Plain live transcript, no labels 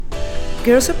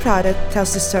Girls of Product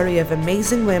tells the story of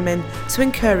amazing women to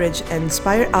encourage and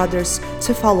inspire others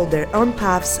to follow their own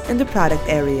paths in the product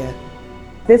area.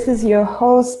 This is your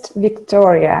host,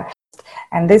 Victoria,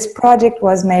 and this project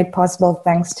was made possible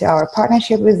thanks to our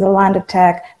partnership with Zalando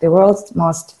Tech, the world's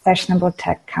most fashionable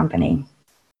tech company.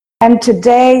 And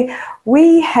today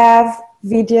we have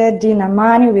Vidya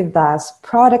Dinamani with us,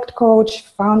 product coach,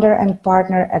 founder and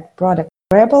partner at Product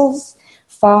Rebels,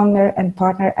 founder and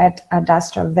partner at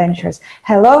Adastra Ventures.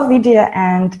 Hello, Vidya,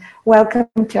 and welcome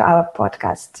to our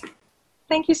podcast.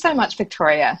 Thank you so much,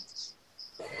 Victoria.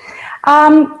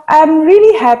 I'm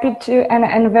really happy to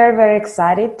and very, very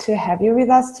excited to have you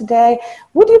with us today.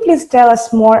 Would you please tell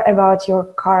us more about your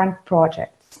current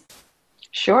project?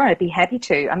 Sure, I'd be happy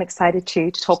to. I'm excited to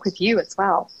talk with you as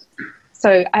well.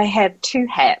 So I have two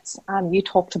hats. You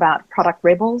talked about Product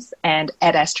Rebels and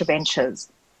Adastra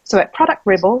Ventures. So at Product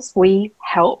Rebels, we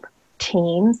help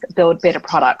teams build better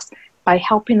products by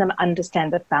helping them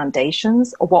understand the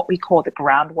foundations, or what we call the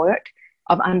groundwork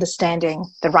of understanding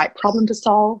the right problem to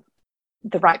solve,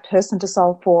 the right person to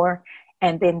solve for,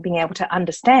 and then being able to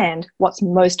understand what's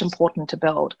most important to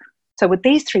build. So with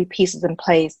these three pieces in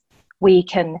place, we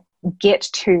can get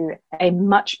to a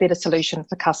much better solution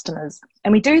for customers.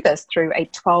 And we do this through a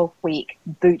 12-week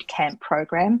boot camp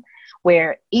program,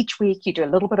 where each week you do a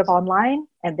little bit of online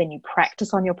and then you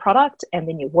practice on your product and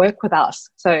then you work with us.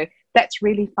 So that's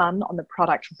really fun on the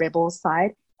Product Rebels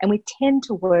side. And we tend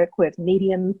to work with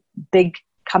medium, big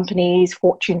companies,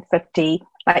 Fortune 50,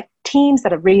 like teams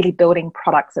that are really building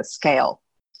products at scale.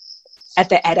 At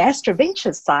the Adastra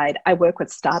Ventures side, I work with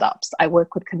startups. I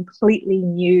work with completely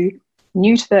new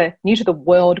to the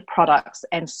world products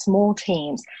and small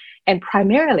teams, and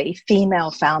primarily female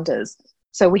founders.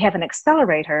 So we have an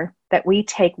accelerator that we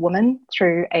take women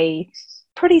through a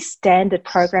pretty standard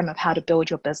program of how to build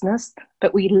your business,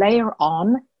 but we layer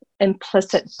on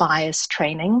implicit bias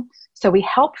training. So we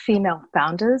help female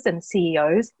founders and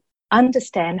CEOs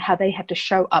understand how they have to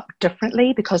show up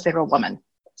differently because they're a woman.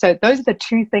 So those are the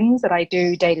two things that I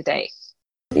do day to day.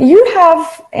 You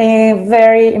have a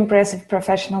very impressive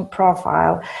professional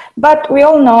profile, but we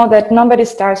all know that nobody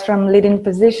starts from leading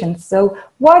positions. So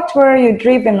what were you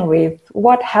driven with?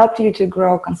 What helped you to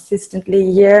grow consistently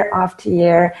year after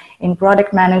year in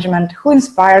product management? Who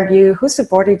inspired you? Who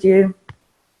supported you?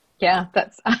 Yeah,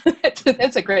 that's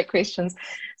a great question.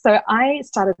 So I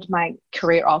started my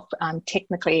career off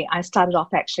technically. I started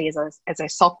off actually as a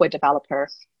software developer.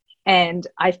 And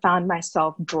I found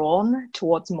myself drawn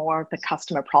towards more of the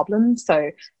customer problems, so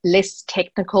less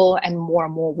technical and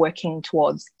more working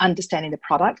towards understanding the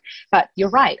product. But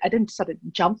you're right, I didn't sort of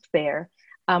jump there.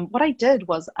 What I did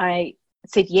was I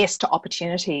said yes to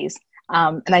opportunities,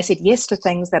 and I said yes to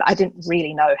things that I didn't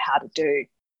really know how to do.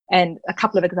 And a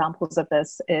couple of examples of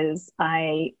this is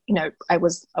I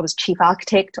was chief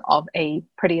architect of a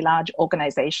pretty large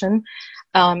organization,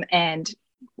 and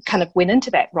kind of went into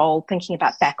that role thinking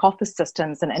about back office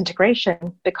systems and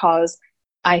integration, because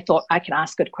I thought I can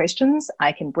ask good questions,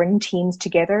 I can bring teams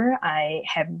together, I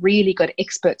have really good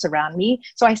experts around me.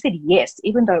 So I said yes,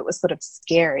 even though it was sort of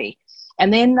scary.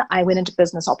 And then I went into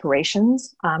business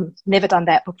operations, never done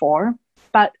that before.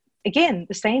 But again,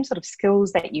 the same sort of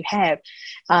skills that you have.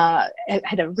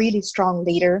 Had a really strong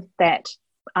leader that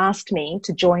asked me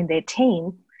to join their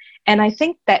team. And I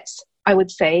think that's, I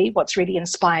would say, what's really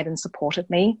inspired and supported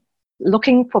me,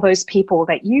 looking for those people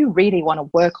that you really want to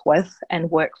work with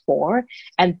and work for,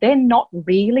 and then not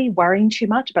really worrying too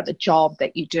much about the job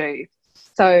that you do.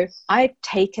 So I've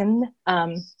taken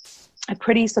a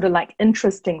pretty sort of like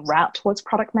interesting route towards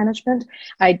product management.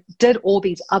 I did all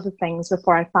these other things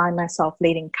before I found myself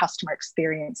leading customer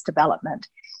experience development.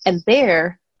 And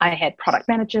there I had product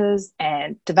managers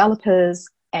and developers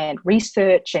and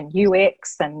research and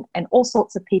UX and all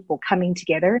sorts of people coming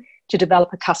together to develop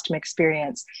a customer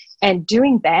experience. And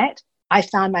doing that, I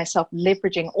found myself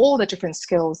leveraging all the different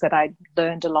skills that I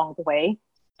learned along the way,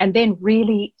 and then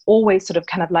really always sort of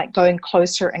kind of like going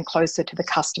closer and closer to the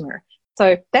customer.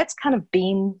 So that's kind of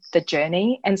been the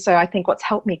journey. And so I think what's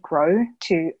helped me grow,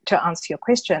 to answer your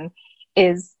question,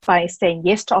 is by saying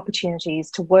yes to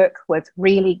opportunities to work with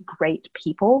really great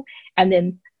people, and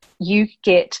then you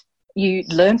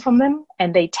learn from them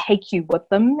and they take you with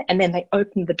them, and then they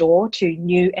open the door to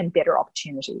new and better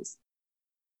opportunities.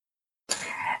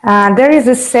 There is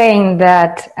a saying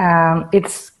that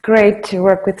it's great to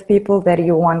work with people that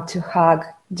you want to hug.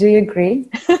 Do you agree?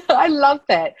 I love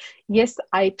that. Yes,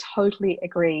 I totally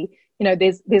agree. You know,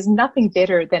 there's nothing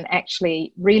better than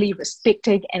actually really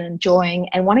respecting and enjoying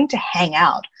and wanting to hang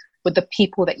out with the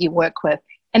people that you work with.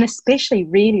 and especially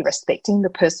really respecting the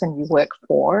person you work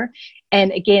for.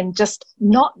 And again, just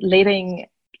not letting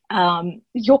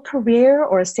your career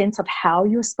or a sense of how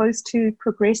you're supposed to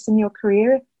progress in your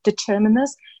career determine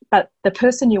this. But the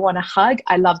person you want to hug,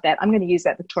 I love that. I'm going to use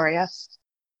that, Victoria.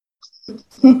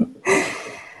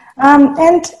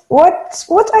 And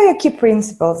what are your key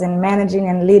principles in managing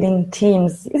and leading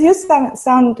teams? You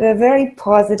sound very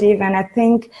positive, and I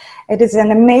think it is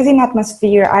an amazing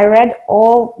atmosphere. I read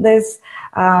all these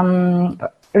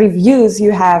reviews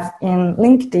you have in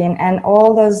LinkedIn, and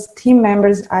all those team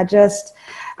members are just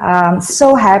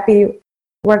so happy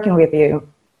working with you.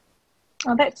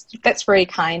 Oh, that's very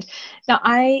kind. Now,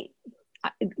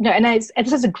 and as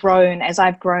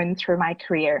I've grown through my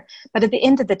career, but at the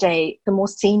end of the day, the more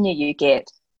senior you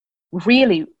get,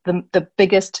 really the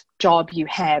biggest job you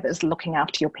have is looking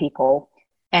after your people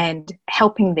and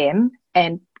helping them,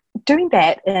 and doing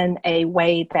that in a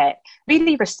way that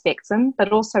really respects them,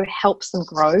 but also helps them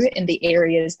grow in the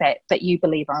areas that you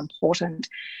believe are important.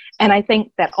 And I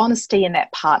think that honesty and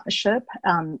that partnership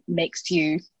makes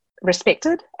you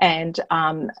respected, and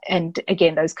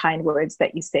again, those kind words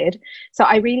that you said. So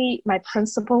my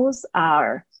principles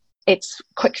are, it's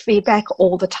quick feedback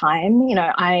all the time.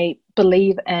 I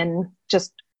believe in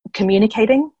just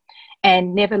communicating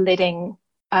and never letting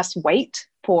us wait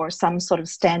for some sort of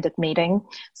standard meeting.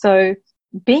 So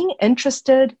being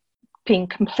interested, being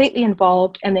completely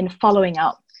involved, and then following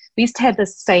up. We used to have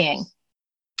this saying,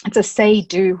 it's a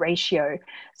say-do ratio.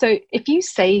 So if you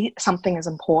say something is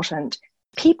important,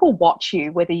 people watch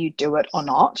you whether you do it or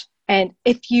not. And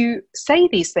if you say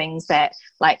these things that,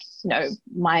 like,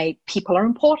 my people are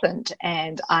important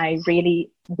and I really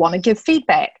want to give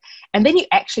feedback, and then you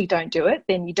actually don't do it,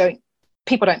 then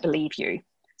people don't believe you.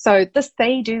 So this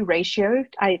say-do ratio,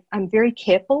 I'm very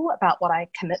careful about what I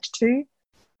commit to,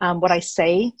 what I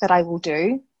say that I will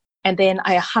do. And then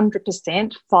I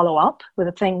 100% follow up with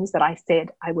the things that I said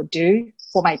I would do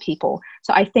for my people.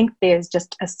 So I think there's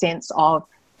just a sense of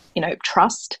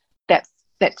trust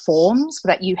that forms,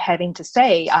 that you having to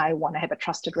say, I want to have a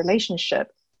trusted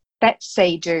relationship. That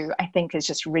say-do, I think, is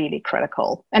just really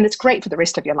critical. And it's great for the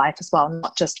rest of your life as well,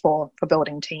 not just for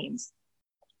building teams.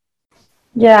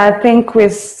 Yeah, I think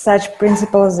with such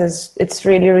principles, it's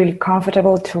really, really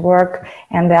comfortable to work,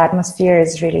 and the atmosphere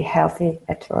is really healthy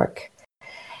at work.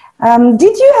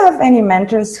 Did you have any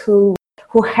mentors who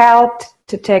helped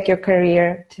to take your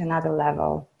career to another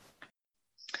level?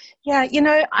 Yeah,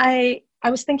 I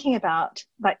was thinking about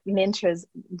like mentors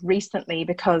recently,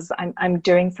 because I'm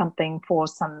doing something for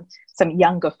some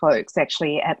younger folks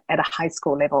actually at a high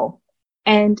school level,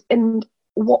 and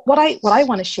what I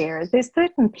want to share is there's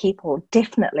certain people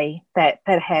definitely that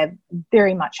have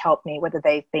very much helped me, whether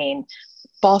they've been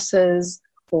bosses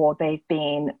or they've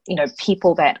been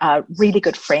people that are really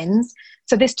good friends.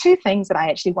 So there's two things that I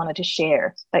actually wanted to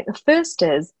share. Like, the first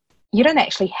is, you don't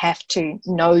actually have to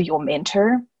know your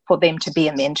mentor for them to be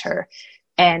a mentor.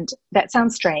 And that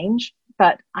sounds strange,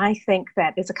 but I think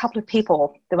that there's a couple of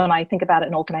people that, when I think about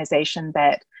an organization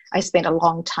that I spent a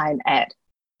long time at,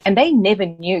 and they never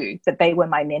knew that they were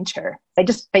my mentor. They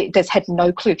just had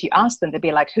no clue. If you asked them, they'd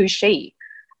be like, who's she?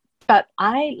 But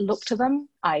I looked to them,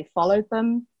 I followed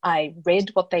them, I read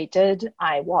what they did,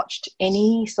 I watched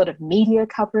any sort of media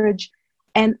coverage,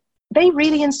 and they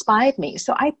really inspired me.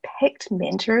 So I picked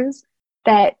mentors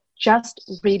that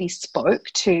just really spoke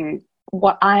to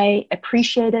what I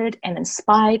appreciated and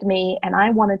inspired me, and I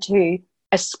wanted to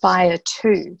aspire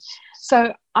to.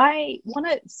 So I want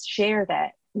to share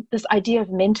that this idea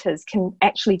of mentors can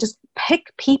actually just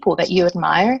pick people that you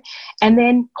admire and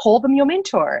then call them your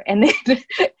mentor, and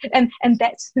then and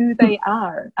that's who they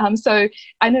are. So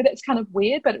I know that's kind of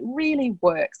weird, but it really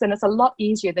works, and it's a lot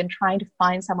easier than trying to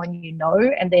find someone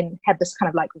and then have this kind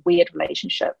of like weird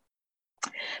relationship.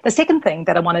 The second thing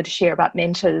that I wanted to share about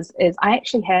mentors is I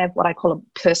actually have what I call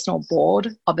a personal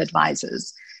board of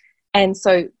advisors. And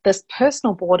so this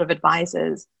personal board of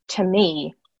advisors, to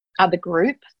me, are the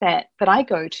group that I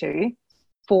go to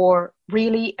for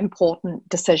really important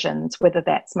decisions, whether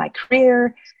that's my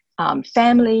career,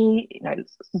 family,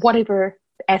 whatever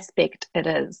aspect it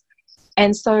is.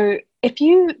 And so if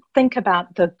you think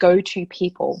about the go-to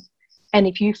people, and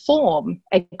if you form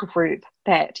a group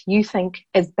that you think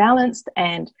is balanced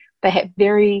and they have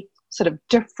very sort of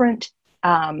different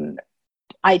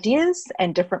ideas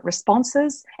and different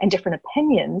responses and different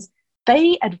opinions,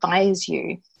 they advise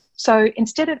you. So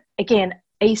instead of, again,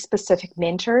 a specific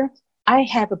mentor, I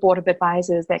have a board of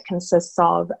advisors that consists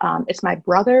of, it's my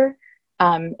brother,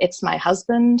 it's my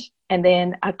husband, and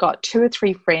then I've got 2 or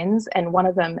 3 friends, and one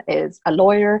of them is a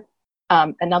lawyer,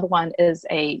 Another one is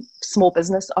a small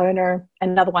business owner.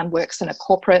 Another one works in a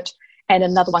corporate. And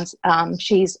another one's,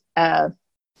 she's an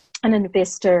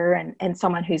investor and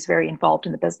someone who's very involved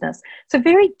in the business. So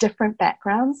very different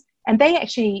backgrounds. And they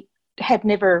actually have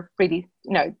never really,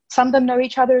 some of them know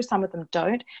each other, some of them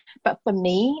don't. But for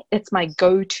me, it's my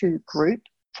go-to group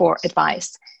for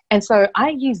advice. And so I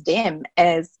use them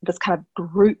as this kind of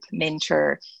group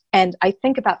mentor. And I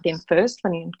think about them first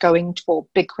when I'm going for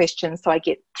big questions. So I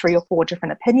get 3 or 4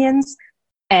 different opinions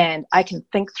and I can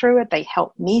think through it. They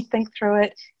help me think through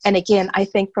it. And again, I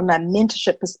think from a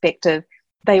mentorship perspective,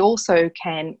 they also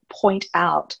can point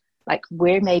out like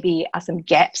where maybe are some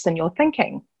gaps in your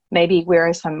thinking, maybe where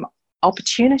are some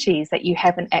opportunities that you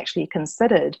haven't actually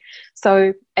considered.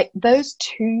 So those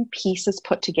 2 pieces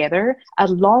put together,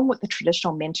 along with the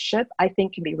traditional mentorship, I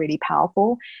think can be really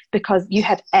powerful because you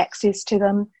have access to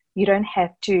them. You don't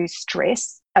have to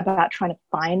stress about trying to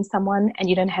find someone, and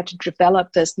you don't have to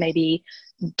develop this maybe,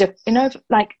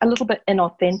 like a little bit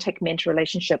inauthentic mentor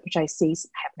relationship, which I see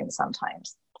happening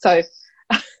sometimes. So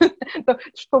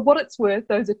for what it's worth,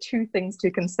 those are 2 things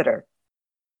to consider.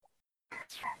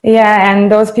 Yeah, and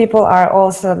those people are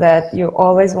also that you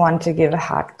always want to give a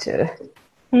hug to.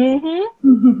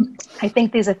 Mm-hmm. I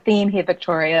think there's a theme here,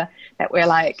 Victoria, that we're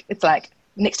like, it's like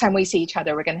next time we see each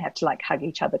other, we're going to have to like hug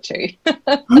each other too.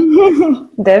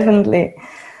 Definitely.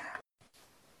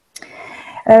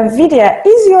 Vidya,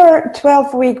 is your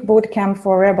 12-week bootcamp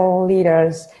for Rebel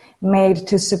leaders made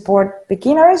to support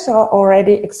beginners or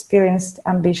already experienced,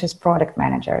 ambitious product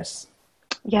managers?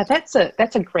 Yeah, that's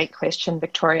a great question,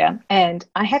 Victoria. And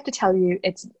I have to tell you,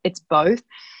 it's both.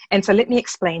 And so let me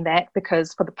explain that,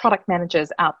 because for the product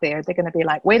managers out there, they're going to be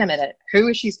like, wait a minute, who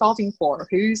is she solving for?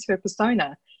 Who's her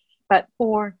persona? But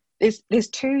there's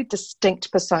 2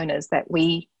 distinct personas that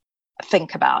we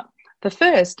think about. The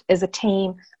first is a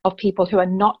team of people who are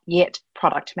not yet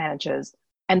product managers.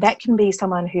 And that can be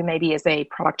someone who maybe is a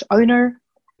product owner.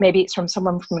 Maybe it's from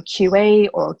someone from QA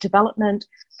or development,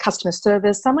 customer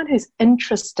service, someone who's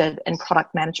interested in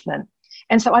product management.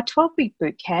 And so our 12-week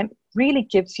bootcamp really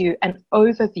gives you an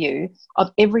overview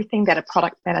of everything that a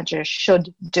product manager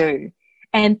should do.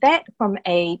 And that, from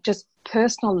a just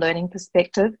personal learning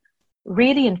perspective,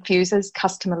 really infuses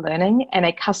customer learning and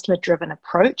a customer-driven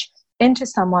approach into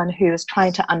someone who is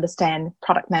trying to understand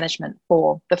product management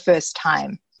for the first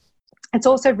time. It's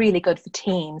also really good for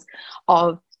teams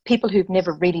of people who've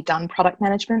never really done product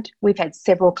management. We've had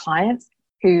several clients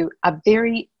who are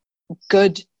very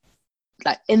good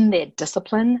in their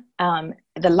discipline.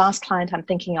 The last client I'm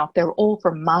thinking of, they were all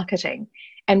from marketing.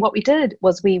 And what we did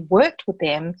was we worked with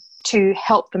them to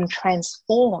help them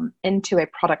transform into a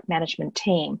product management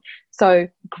team. So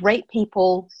great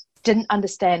people didn't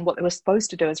understand what they were supposed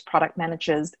to do as product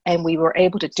managers, and we were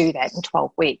able to do that in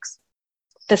 12 weeks.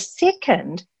 The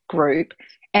second group,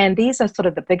 and these are sort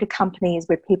of the bigger companies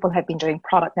where people have been doing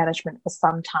product management for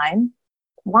some time.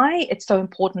 Why it's so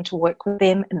important to work with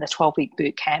them in the 12-week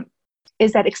bootcamp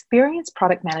is that experienced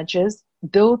product managers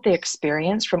build their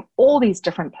experience from all these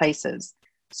different places.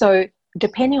 So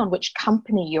depending on which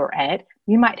company you're at,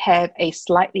 you might have a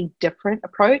slightly different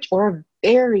approach or a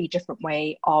very different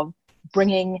way of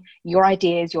bringing your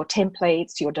ideas, your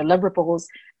templates, your deliverables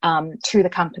to the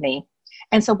company.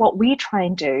 And so what we try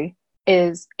and do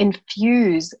is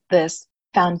infuse this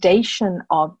foundation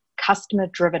of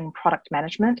customer-driven product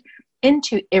management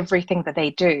into everything that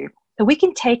they do. So we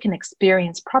can take an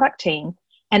experienced product team,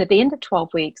 and at the end of 12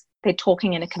 weeks, they're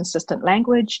talking in a consistent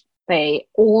language. They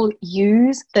all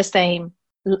use the same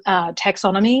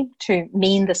taxonomy to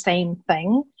mean the same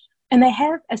thing. And they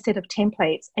have a set of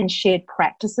templates and shared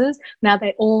practices. Now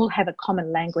they all have a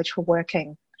common language for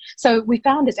working. So we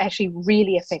found it's actually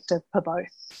really effective for both.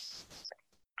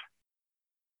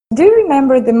 Do you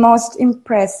remember the most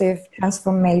impressive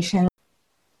transformation?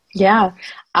 Yeah.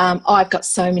 I've got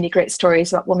so many great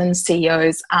stories about women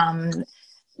CEOs.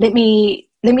 Let me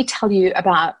tell you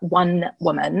about one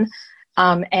woman.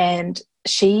 And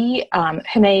she, her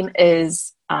name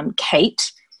is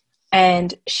Kate,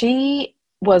 and she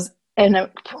was an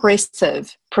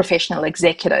impressive professional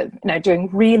executive, doing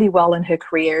really well in her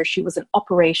career. She was in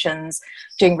operations,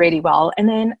 doing really well. And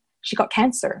then she got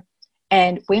cancer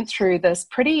and went through this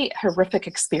pretty horrific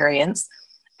experience.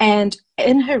 And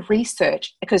in her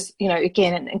research, because,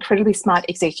 again, an incredibly smart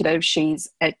executive, she's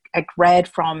a grad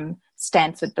from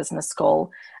Stanford Business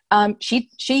School.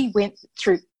 She went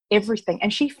through everything,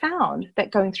 and she found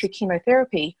that going through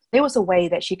chemotherapy, there was a way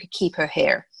that she could keep her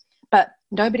hair. But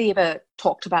nobody ever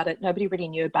talked about it. Nobody really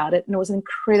knew about it. And it was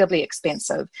incredibly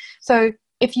expensive. So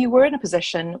if you were in a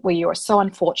position where you are so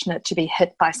unfortunate to be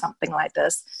hit by something like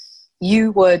this,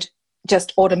 you would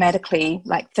just automatically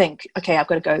like think, okay, I've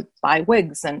got to go buy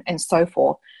wigs and so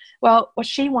forth. Well, what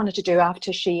she wanted to do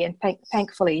after and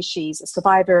thankfully she's a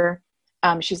survivor,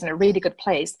 she's in a really good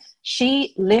place.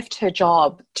 She left her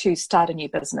job to start a new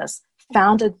business,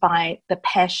 founded by the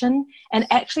passion and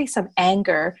actually some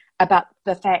anger about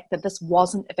the fact that this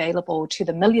wasn't available to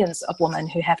the millions of women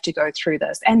who have to go through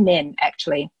this, and men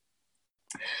actually.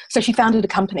 So she founded a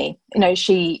company.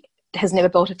 She has never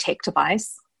built a tech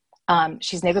device.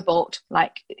 She's never built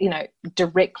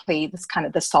directly this kind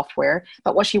of the software,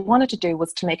 but what she wanted to do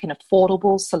was to make an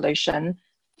affordable solution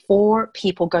for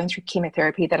people going through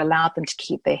chemotherapy that allowed them to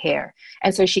keep their hair.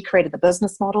 And so she created the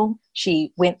business model.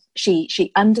 She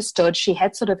understood, she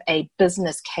had sort of a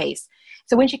business case.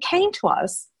 So when she came to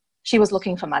us, she was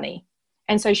looking for money.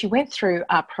 And so she went through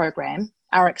our program,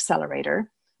 our accelerator,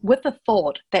 with the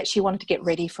thought that she wanted to get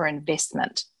ready for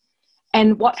investment.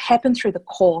 And what happened through the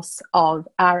course of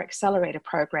our accelerator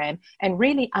program and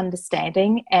really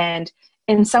understanding and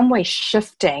in some way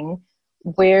shifting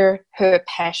where her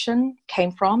passion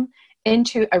came from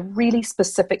into a really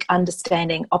specific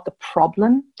understanding of the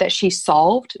problem that she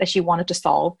wanted to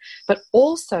solve, but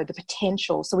also the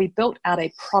potential. So we built out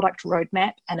a product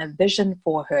roadmap and a vision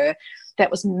for her that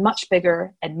was much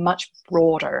bigger and much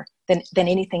broader than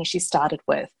anything she started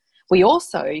with. We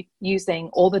also, using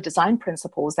all the design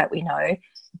principles that we know,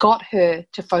 got her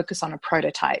to focus on a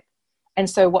prototype. And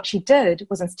so what she did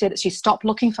was instead she stopped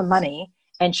looking for money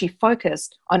and she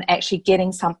focused on actually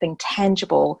getting something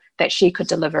tangible that she could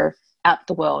deliver out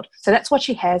the world. So that's what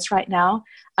she has right now.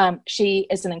 She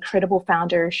is an incredible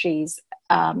founder. She's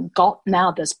got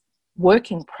now this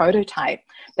working prototype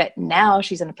that now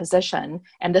she's in a position,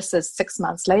 and this is 6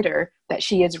 months later, that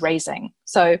she is raising.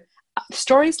 So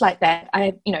stories like that,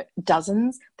 I have,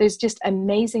 dozens. There's just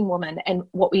amazing women. And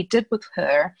what we did with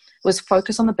her was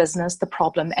focus on the business, the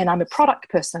problem. And I'm a product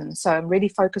person. So I'm really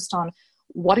focused on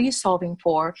what are you solving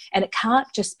for? And it can't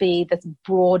just be this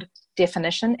broad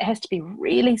definition. It has to be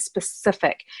really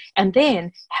specific. And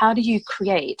then how do you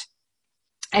create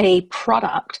a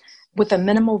product with a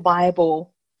minimal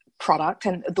viable product,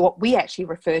 and what we actually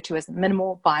refer to as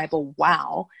minimal viable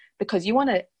wow, because you want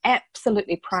to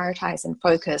absolutely prioritize and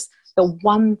focus the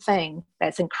one thing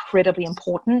that's incredibly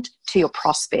important to your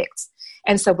prospects.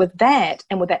 And so with that,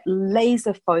 and with that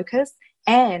laser focus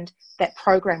and that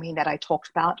programming that I talked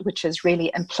about, which is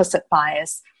really implicit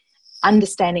bias,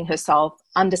 understanding herself,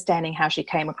 understanding how she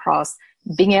came across,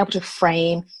 being able to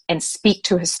frame and speak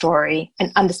to her story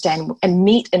and understand and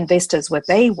meet investors where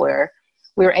they were,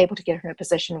 we were able to get her in a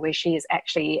position where she is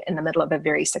actually in the middle of a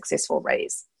very successful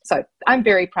raise. So I'm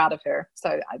very proud of her.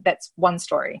 So that's one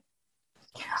story.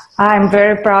 I'm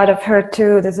very proud of her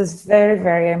too. This is very,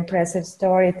 very impressive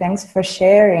story. Thanks for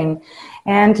sharing.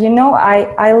 And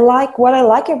I like what I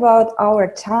like about our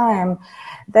time,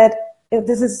 that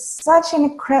this is such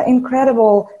an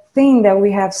incredible thing that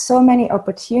we have so many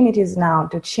opportunities now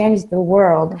to change the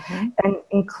world, and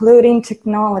including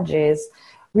technologies.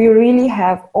 We really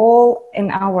have all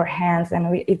in our hands,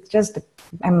 and it's just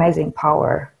amazing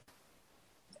power.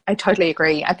 I totally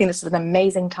agree. I think this is an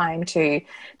amazing time to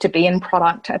be in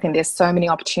product. I think there's so many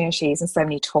opportunities and so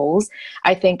many tools.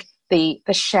 I think the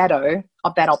shadow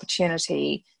of that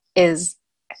opportunity is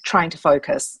trying to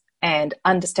focus and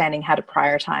understanding how to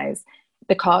prioritize,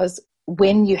 because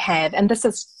when you have, and this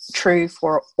is true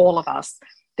for all of us,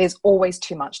 there's always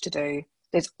too much to do.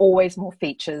 There's always more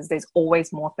features. There's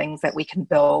always more things that we can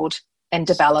build and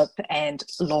develop and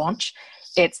launch.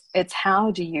 It's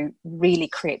how do you really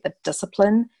create the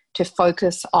discipline to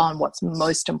focus on what's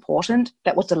most important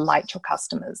that will delight your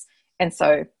customers. And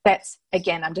so that's,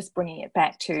 again, I'm just bringing it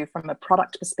back to, from a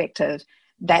product perspective,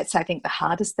 that's, I think, the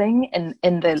hardest thing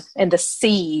in the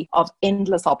sea of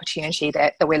endless opportunity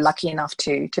that we're lucky enough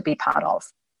to be part of.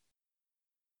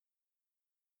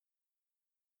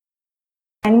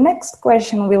 My next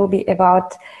question will be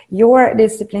about your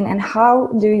discipline and how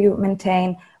do you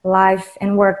maintain life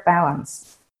and work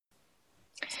balance?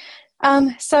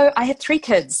 So I had 3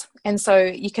 kids. And so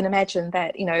you can imagine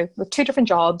that, with 2 different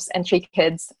jobs and 3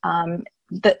 kids,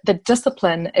 the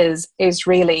discipline is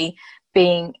really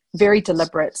being very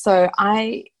deliberate. So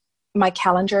my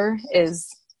calendar is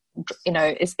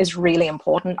really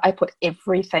important. I put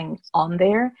everything on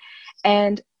there,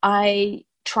 and I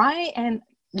try and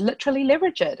literally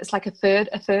leverage it. It's like a third.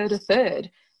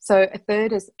 So a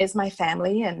third is my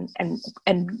family, and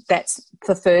that's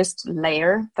the first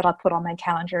layer that I put on my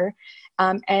calendar.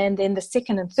 And then the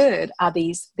second and third are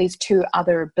these 2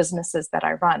 other businesses that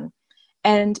I run.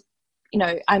 And,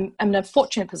 I'm in a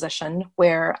fortunate position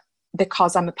where,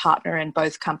 because I'm a partner in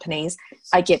both companies,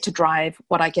 I get to drive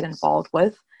what I get involved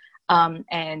with.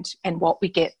 and what we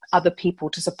get other people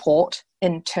to support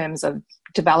in terms of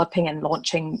developing and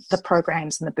launching the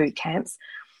programs and the boot camps.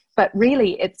 But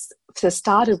really, it's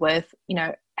started with,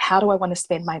 how do I want to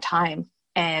spend my time,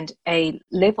 and a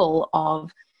level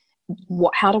of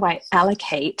how do I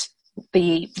allocate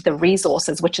the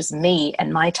resources, which is me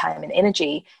and my time and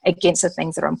energy, against the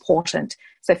things that are important.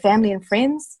 So family and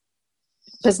friends,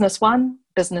 business one,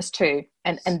 business two,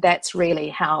 and that's really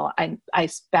how I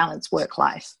balance work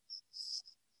life.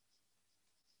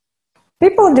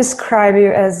 People describe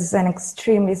you as an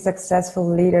extremely successful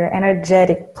leader,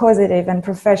 energetic, positive, and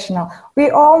professional. We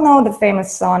all know the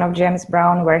famous song of James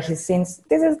Brown where he sings,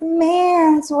 "This is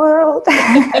man's world."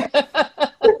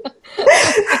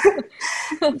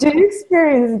 Do you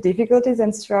experience difficulties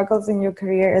and struggles in your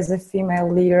career as a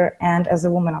female leader and as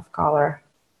a woman of color?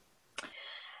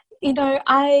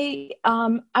 I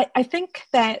think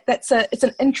it's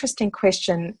an interesting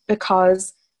question,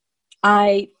 because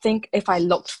I think if I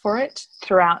looked for it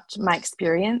throughout my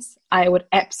experience, I would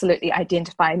absolutely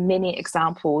identify many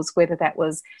examples, whether that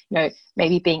was,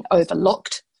 maybe being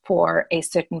overlooked for a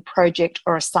certain project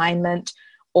or assignment,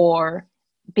 or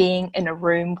being in a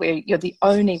room where you're the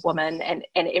only woman and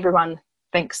everyone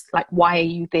thinks, like, why are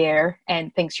you there?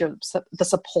 And thinks you're the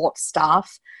support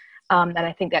staff. And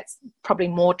I think that's probably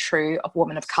more true of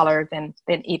women of color than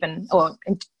even, or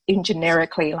in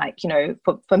generically, like,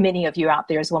 for many of you out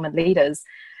there as women leaders,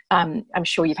 I'm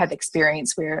sure you've had the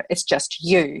experience where it's just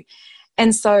you.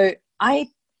 And so I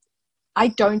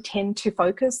don't tend to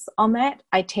focus on that.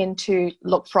 I tend to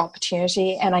look for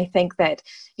opportunity. And I think that,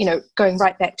 going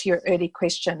right back to your early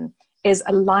question, is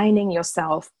aligning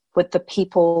yourself with the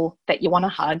people that you want to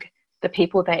hug, the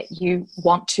people that you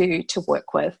want to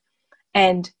work with,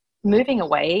 and moving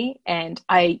away. And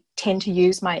I tend to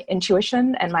use my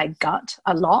intuition and my gut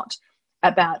a lot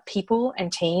about people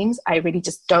and teams I really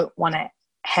just don't want to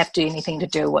have anything to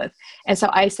do with. And so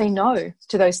I say no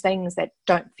to those things that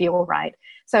don't feel right.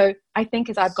 So I think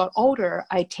as I've got older,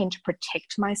 I tend to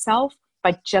protect myself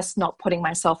by just not putting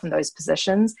myself in those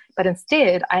positions. But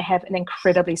instead, I have an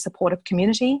incredibly supportive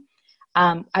community.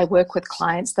 I work with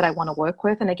clients that I want to work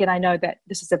with. And again, I know that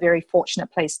this is a very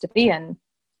fortunate place to be in,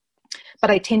 but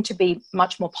I tend to be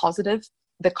much more positive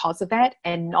because of that,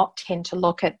 and not tend to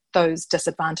look at those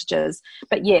disadvantages.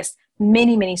 But yes,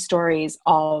 many, many stories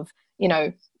of,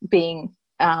 being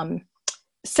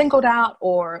singled out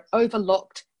or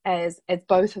overlooked as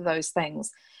both of those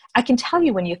things. I can tell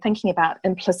you, when you're thinking about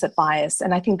implicit bias,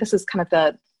 and I think this is kind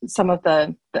of some of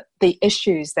the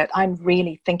issues that I'm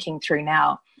really thinking through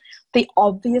now. The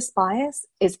obvious bias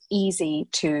is easy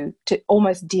to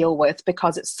almost deal with,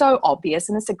 because it's so obvious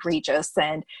and it's egregious,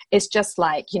 and it's just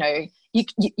like,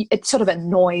 it sort of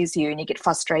annoys you and you get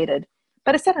frustrated.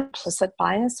 But it's that implicit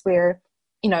bias where,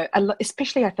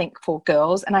 especially I think for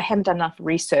girls, and I haven't done enough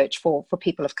research for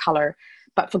people of color,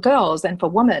 but for girls and for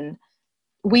women,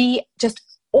 we just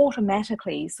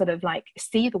automatically sort of like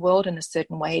see the world in a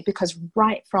certain way, because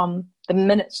right from the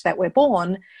minute that we're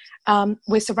born,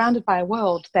 we're surrounded by a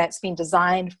world that's been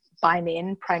designed by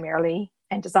men primarily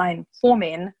and designed for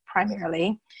men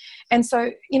primarily. And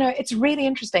so, it's really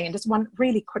interesting. And just one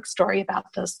really quick story about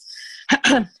this.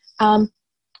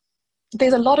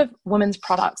 There's a lot of women's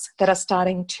products that are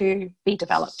starting to be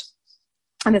developed.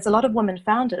 And there's a lot of women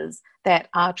founders that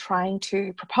are trying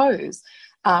to propose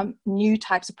new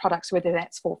types of products, whether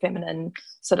that's for feminine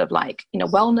sort of like,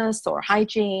 wellness or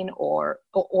hygiene or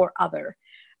other.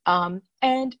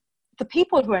 And the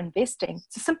people who are investing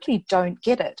simply don't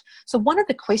get it. So one of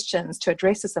the questions to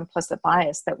address this implicit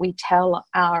bias that we tell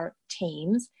our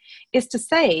teams is to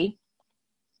say,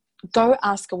 go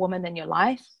ask a woman in your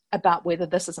life about whether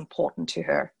this is important to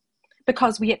her.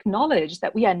 Because we acknowledge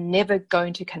that we are never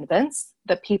going to convince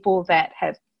the people that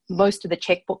have most of the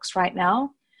checkbooks right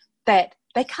now that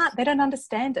they don't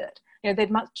understand it.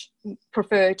 They'd much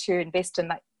prefer to invest in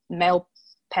like male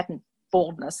pattern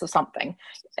baldness or something,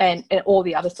 and all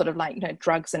the other sort of like,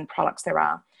 drugs and products there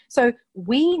are. So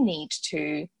we need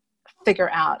to figure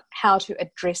out how to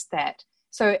address that.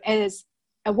 So as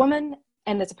a woman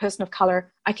and as a person of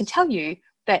color, I can tell you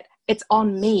that it's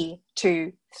on me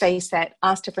to face that,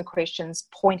 ask different questions,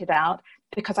 point it out,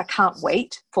 because I can't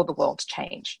wait for the world to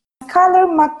change. Skylar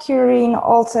McCurry,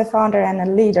 also a founder and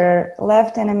a leader,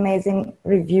 left an amazing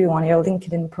review on your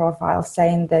LinkedIn profile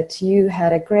saying that you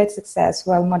had a great success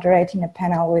while moderating a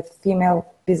panel with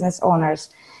female business owners.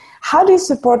 How do you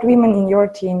support women in your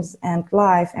teams and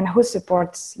life, and who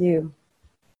supports you?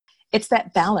 It's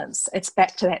that balance. It's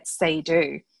back to that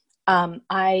say-do.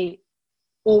 I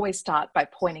always start by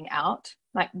pointing out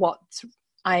like what's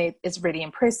is really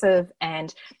impressive,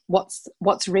 and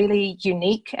what's really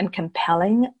unique and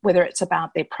compelling, whether it's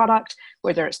about their product,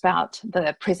 whether it's about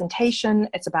the presentation,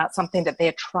 it's about something that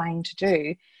they're trying to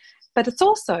do. But it's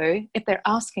also, if they're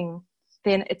asking,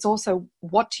 then it's also,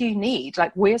 what do you need?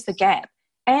 Like, where's the gap?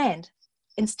 And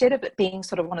instead of it being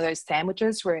sort of one of those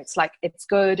sandwiches where it's like, it's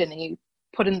good, and then you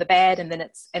put in the bad, and then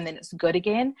it's good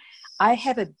again, I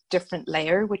have a different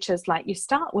layer, which is like, you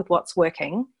start with what's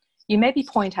working. You maybe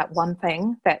point out one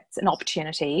thing that's an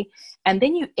opportunity, and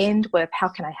then you end with, how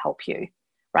can I help you?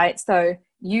 Right? So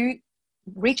you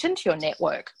reach into your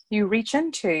network, you reach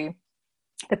into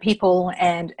the people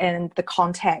and the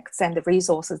contacts and the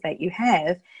resources that you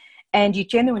have, and you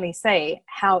genuinely say,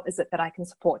 how is it that I can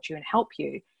support you and help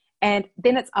you? And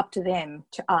then it's up to them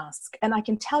to ask. And I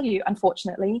can tell you,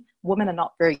 unfortunately, women are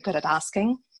not very good at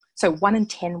asking. So 1 in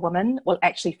 10 women will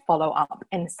actually follow up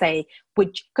and say,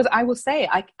 because I will say,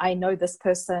 I know this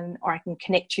person, or I can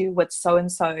connect you with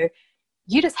so-and-so.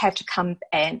 You just have to come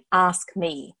and ask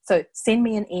me. So send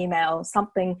me an email,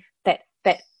 something that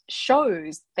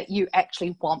shows that you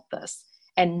actually want this.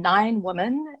 And 9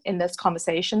 women in this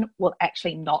conversation will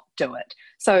actually not do it.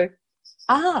 So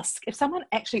ask. If someone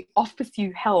actually offers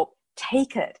you help,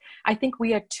 take it. I think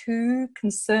we are too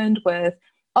concerned with,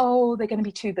 oh, they're going to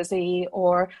be too busy,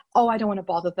 or, oh, I don't want to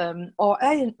bother them, or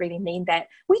I didn't really mean that.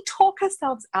 We talk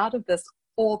ourselves out of this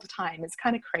all the time. It's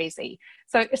kind of crazy.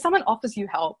 So if someone offers you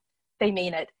help, they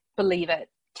mean it, believe it,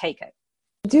 take it.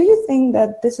 Do you think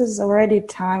that this is already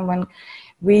time when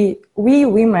we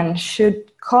women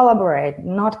should collaborate,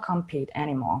 not compete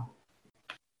anymore?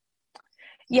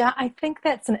 Yeah, I think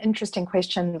that's an interesting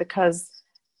question, because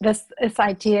this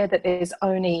idea that there's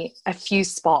only a few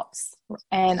spots,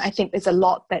 and I think there's a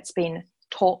lot that's been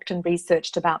talked and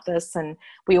researched about this, and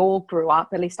we all grew up,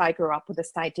 at least I grew up with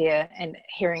this idea and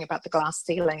hearing about the glass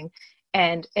ceiling,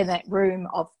 and in that room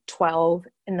of 12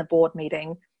 in the board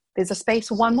meeting, there's a space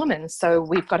for one woman, so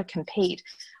we've got to compete.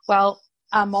 Well,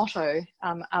 our motto,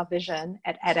 our vision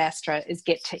at Ad Astra is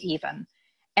get to even,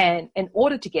 and in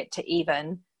order to get to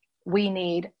even, we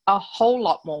need a whole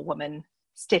lot more women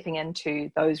stepping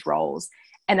into those roles.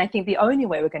 And I think the only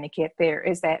way we're going to get there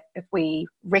is that if we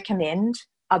recommend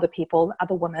other people,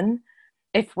 other women,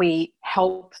 if we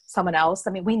help someone else,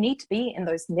 I mean, we need to be in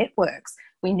those networks.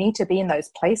 We need to be in those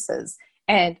places.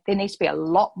 And there needs to be a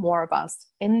lot more of us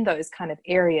in those kind of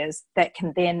areas that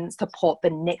can then support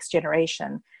the next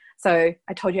generation. So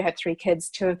I told you I have 3 kids,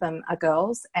 2 of them are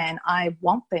girls, and I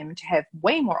want them to have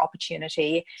way more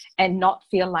opportunity and not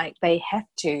feel like they have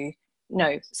to,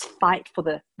 fight for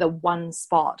the one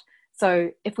spot.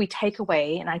 So if we take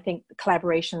away, and I think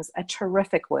collaboration's a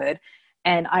terrific word,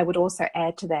 and I would also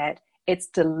add to that, it's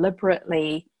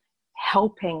deliberately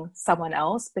helping someone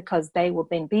else, because they will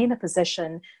then be in a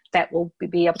position that will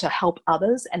be able to help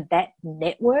others, and that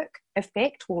network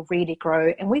effect will really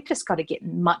grow. And we've just got to get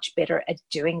much better at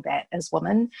doing that as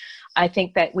women. I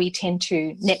think that we tend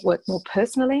to network more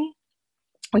personally.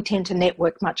 We tend to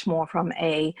network much more from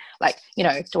a,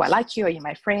 do I like you? Are you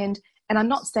my friend? And I'm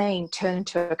not saying turn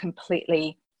into a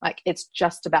completely, it's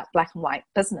just about black and white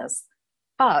business,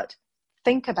 but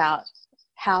think about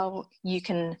how you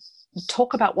can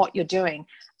talk about what you're doing.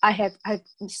 I have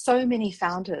so many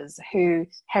founders who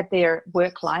have their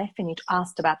work life, and you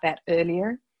asked about that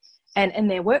earlier. And in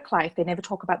their work life, they never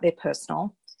talk about their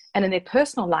personal. And in their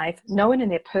personal life, no one in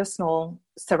their personal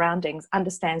surroundings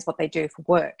understands what they do for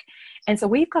work. And so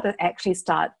we've got to actually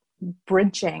start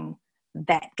bridging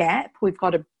that gap. We've got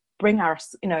to bring our,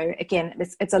 again,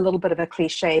 it's a little bit of a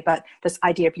cliche, but this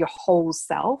idea of your whole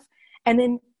self, and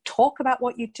then talk about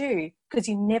what you do, because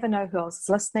you never know who else is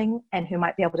listening and who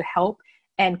might be able to help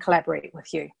and collaborate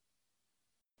with you.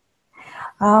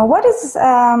 What is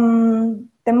the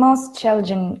most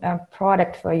challenging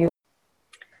product for you?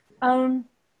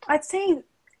 I'd say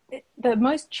the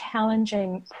most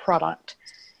challenging product,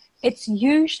 it's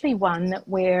usually one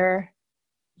where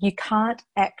you can't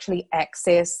actually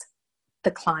access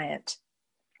the client.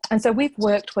 And so we've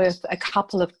worked with a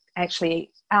couple of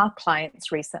our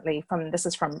clients recently this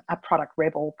is from a product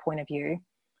rebel point of view.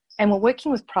 And we're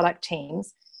working with product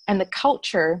teams, and the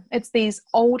culture, it's these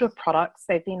older products.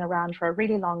 They've been around for a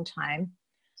really long time.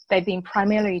 They've been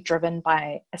primarily driven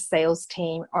by a sales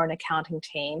team or an accounting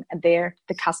team, and they're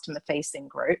the customer facing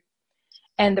group.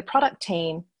 And the product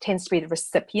team tends to be the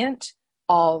recipient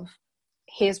of,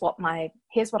 here's what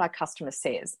our customer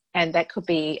says. And that could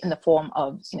be in the form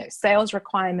of, sales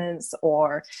requirements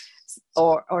or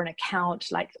an account,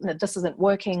 this isn't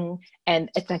working, and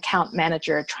it's an account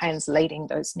manager translating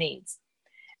those needs.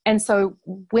 And so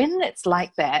when it's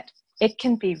like that, it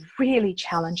can be really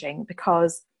challenging,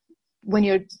 because when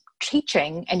you're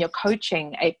teaching and you're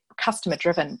coaching a customer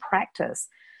driven practice,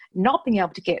 not being able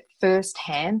to get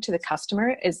firsthand to the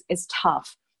customer is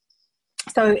tough.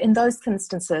 So in those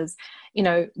instances,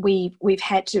 we've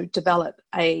had to develop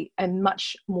a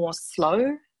much more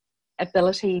slow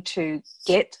ability to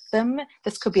get them.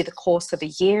 This could be the course of a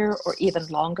year or even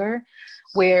longer,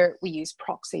 where we use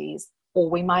proxies, or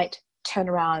we might turn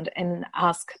around and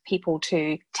ask people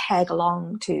to tag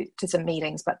along to some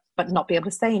meetings but not be able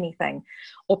to say anything,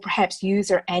 or perhaps use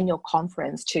our annual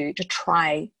conference to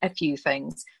try a few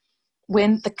things.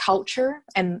 When the culture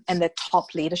and the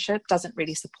top leadership doesn't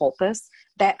really support this,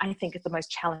 that I think is the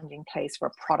most challenging place for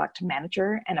a product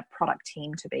manager and a product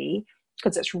team to be,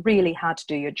 because it's really hard to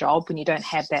do your job when you don't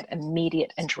have that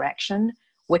immediate interaction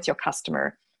with your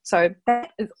customer. So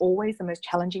that is always the most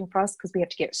challenging for us, because we have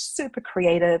to get super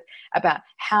creative about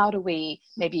how do we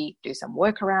maybe do some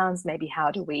workarounds, maybe how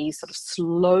do we sort of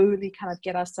slowly kind of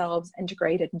get ourselves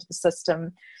integrated into the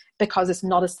system, because it's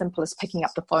not as simple as picking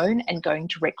up the phone and going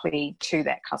directly to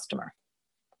that customer.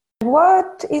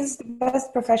 What is the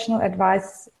best professional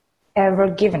advice ever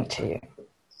given to you?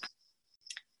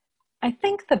 I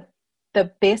think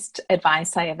the best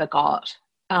advice I ever got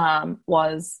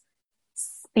was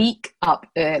speak up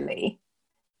early.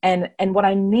 And what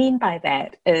I mean by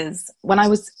that is when I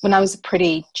was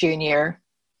pretty junior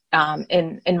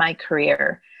in my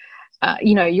career,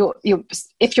 you're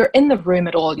if you're in the room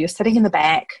at all, you're sitting in the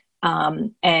back,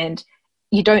 and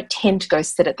you don't tend to go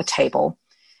sit at the table.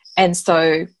 And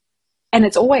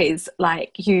it's always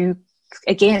like you,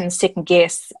 again, second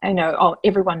guess,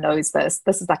 everyone knows this.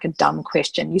 This is like a dumb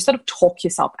question. You sort of talk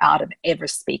yourself out of ever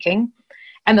speaking.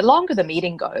 And the longer the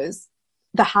meeting goes,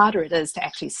 the harder it is to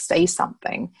actually say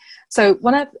something. So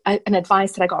an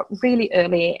advice that I got really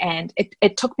early, and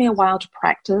it took me a while to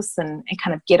practice and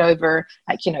kind of get over,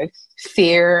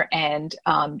 fear and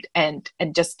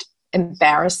just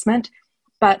embarrassment,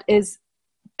 but is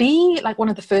be like one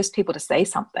of the first people to say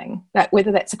something, that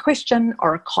whether that's a question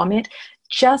or a comment,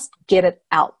 just get it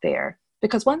out there.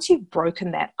 Because once you've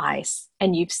broken that ice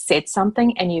and you've said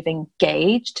something and you've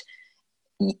engaged,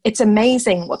 it's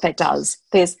amazing what that does.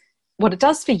 What it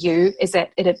does for you is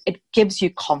that it gives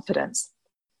you confidence.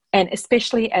 And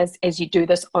especially as you do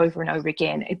this over and over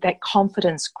again, that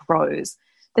confidence grows.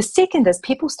 The second is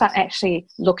people start actually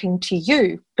looking to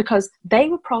you, because they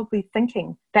were probably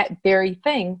thinking that very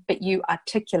thing, but you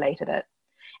articulated it.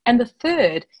 And the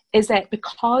third is that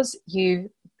because you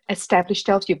established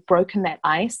yourself, you've broken that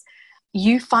ice,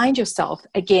 you find yourself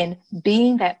again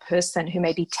being that person who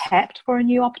may be tapped for a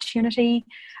new opportunity,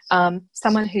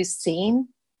 someone who's seen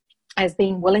as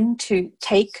being willing to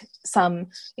take some,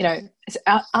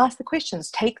 ask the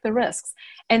questions, take the risks.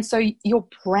 And so your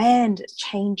brand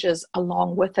changes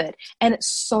along with it. And it's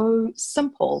so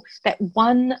simple, that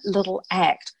one little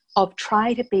act of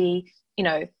try to be,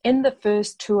 in the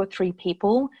first 2 or 3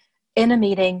 people in a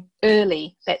meeting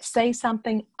early that say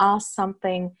something, ask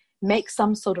something, make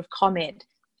some sort of comment.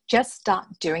 Just start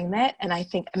doing that. And I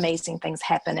think amazing things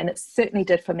happen. And it certainly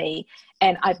did for me.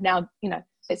 And I've now,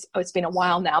 it's been a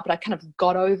while now, but I kind of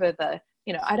got over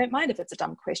I don't mind if it's a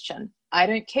dumb question. I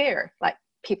don't care. Like,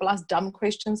 people ask dumb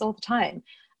questions all the time.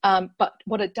 But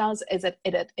what it does is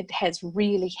it has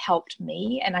really helped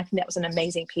me. And I think that was an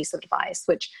amazing piece of advice,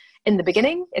 which in the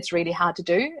beginning, it's really hard to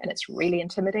do and it's really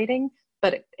intimidating,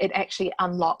 but it actually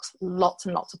unlocks lots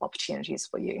and lots of opportunities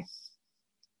for you.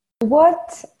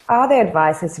 What other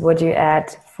advices would you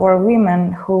add for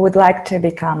women who would like to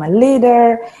become a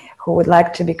leader, who would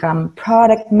like to become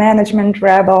product management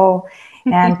rebel,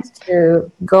 and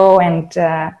to go and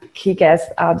kick ass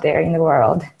out there in the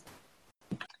world?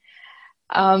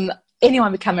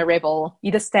 Anyone become a rebel,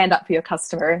 you just stand up for your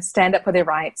customer, stand up for their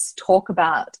rights, talk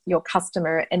about your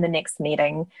customer in the next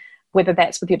meeting, whether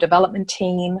that's with your development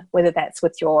team, whether that's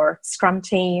with your Scrum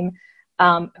team,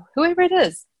 whoever it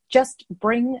is. Just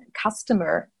bring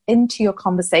customer into your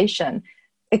conversation.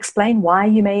 Explain why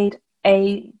you made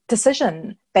a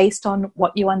decision based on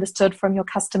what you understood from your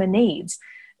customer needs.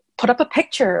 Put up a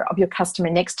picture of your customer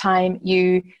next time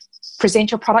you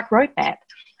present your product roadmap.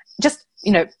 Just,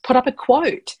 put up a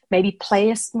quote, maybe play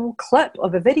a small clip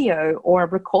of a video or a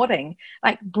recording.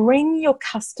 Like, bring your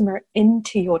customer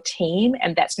into your team,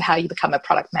 and that's how you become a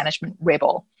product management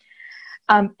rebel.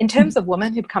 In terms of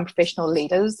women who become professional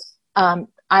leaders,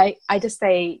 I just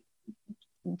say,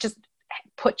 just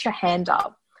put your hand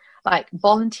up, like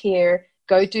volunteer,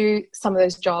 go do some of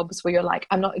those jobs where you're like,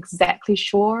 I'm not exactly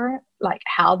sure like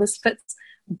how this fits,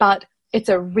 but it's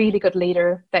a really good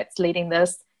leader that's leading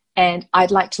this. And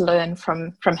I'd like to learn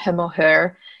from him or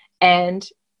her, and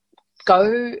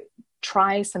go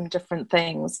try some different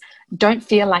things. Don't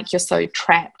feel like you're so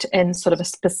trapped in sort of a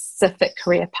specific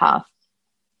career path.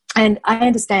 And I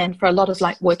understand for a lot of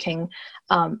working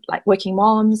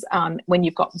moms, when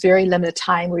you've got very limited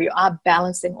time, where you are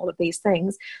balancing all of these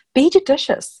things, be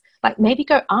judicious. Maybe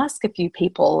go ask a few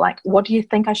people, what do you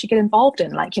think I should get involved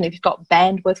in? If you've got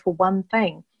bandwidth for one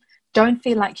thing, don't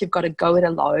feel like you've got to go it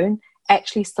alone.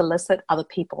 Actually solicit other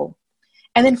people.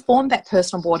 And then form that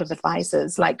personal board of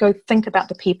advisors. Go think about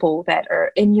the people that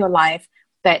are in your life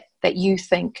that you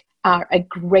think are a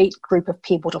great group of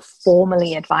people to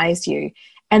formally advise you.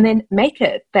 And then make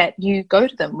it that you go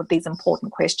to them with these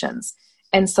important questions.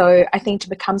 And so I think to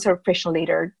become a professional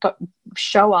leader,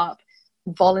 show up,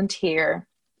 volunteer,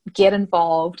 get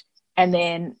involved, and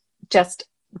then just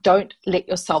don't let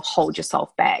yourself hold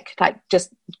yourself back.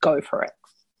 Just go for it.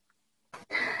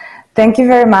 Thank you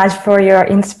very much for your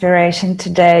inspiration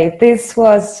today. This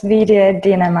was Vidya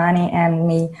Dinamani and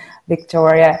me,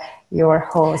 Victoria, your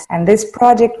host. And this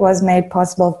project was made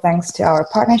possible thanks to our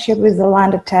partnership with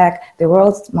Zalando Tech, the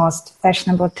world's most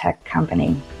fashionable tech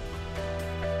company.